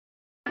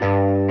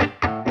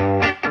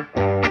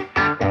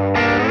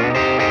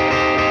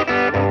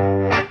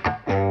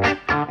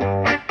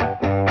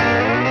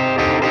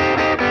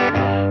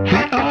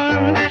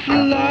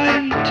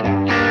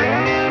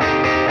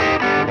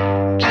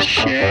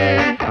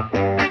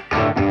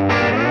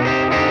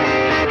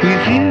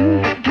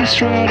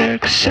distraught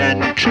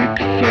eccentric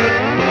football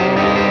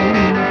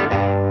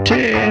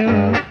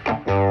tale.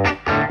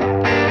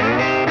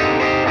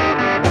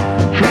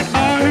 We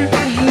are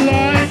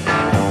delighted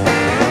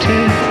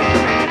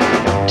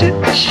to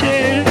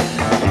share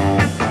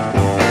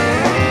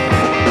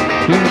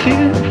with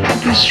you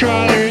this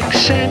rather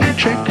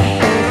eccentric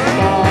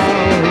football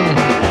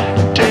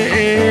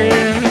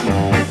tale.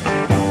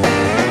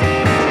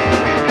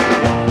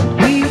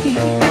 We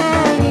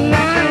are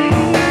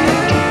delighted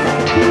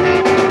to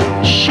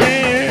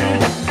share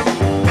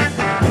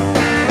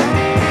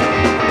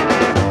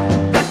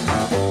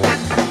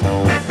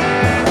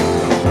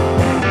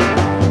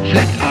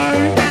that our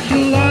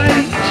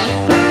lights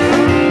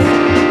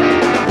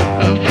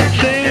up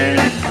there,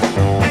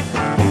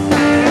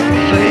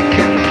 they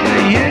can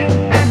play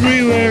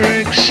everywhere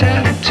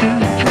except to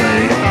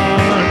play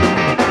on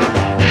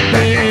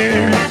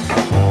fair.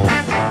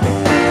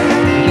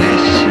 They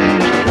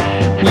said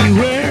we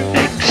were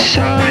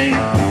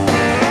excited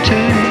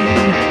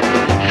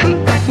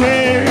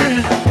footwear,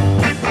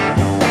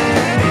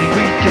 and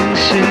we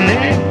dance in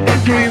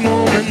every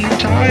moment,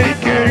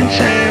 tigers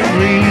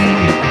everywhere.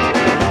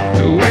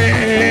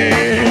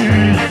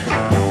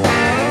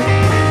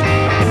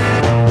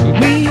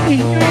 We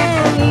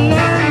are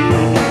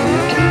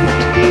allowed to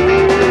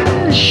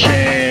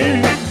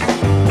share.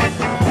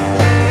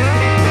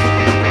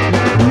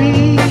 We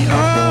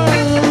are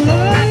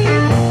allowed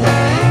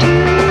to.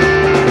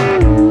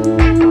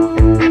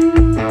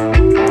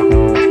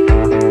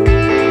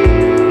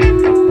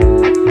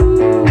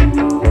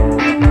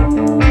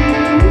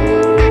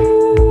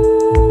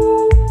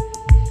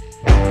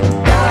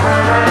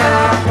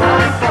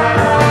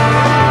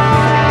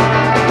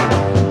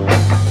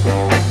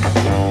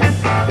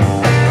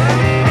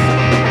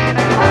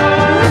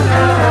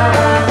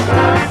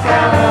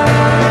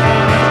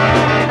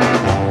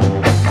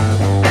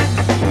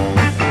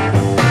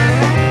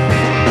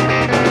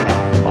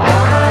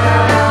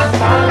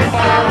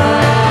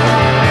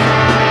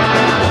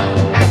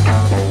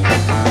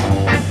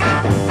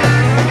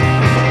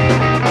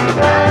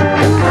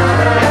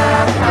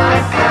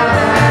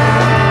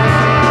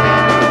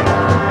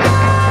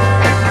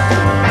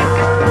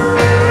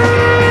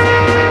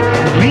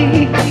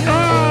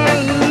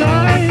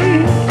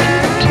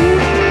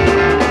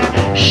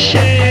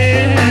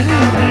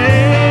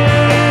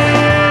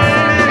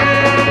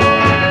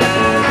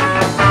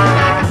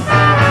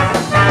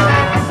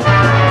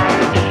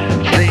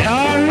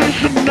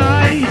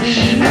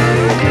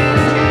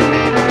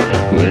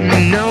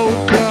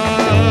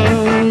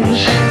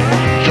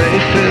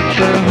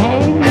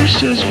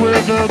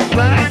 With a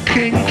black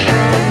king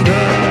from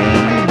the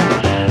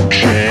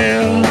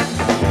trail.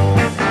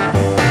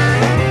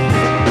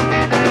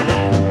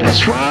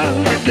 That's why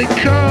they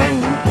call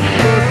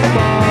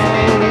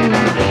football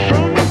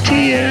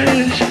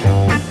frontiers.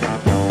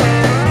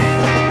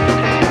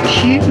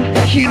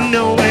 You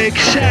know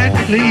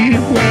exactly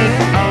what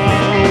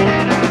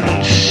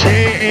on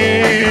sale.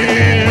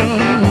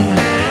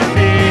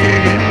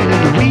 And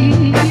we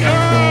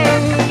are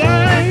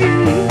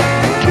live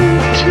to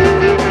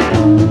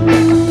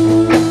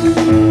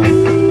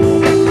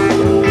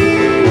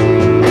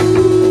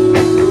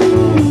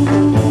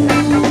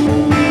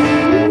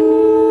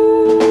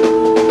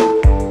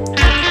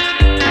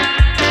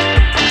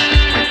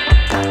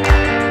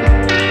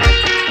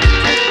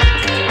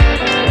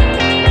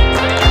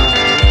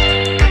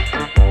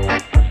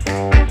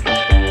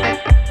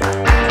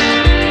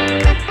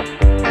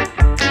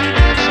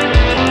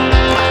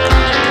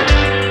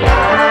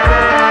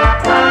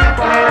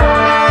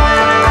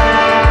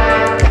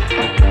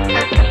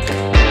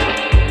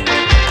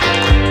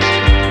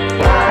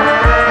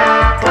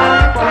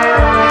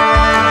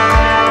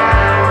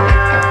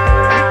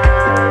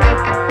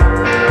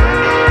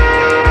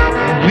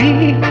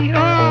we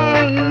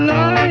are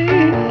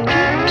alive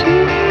to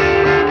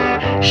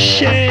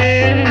share.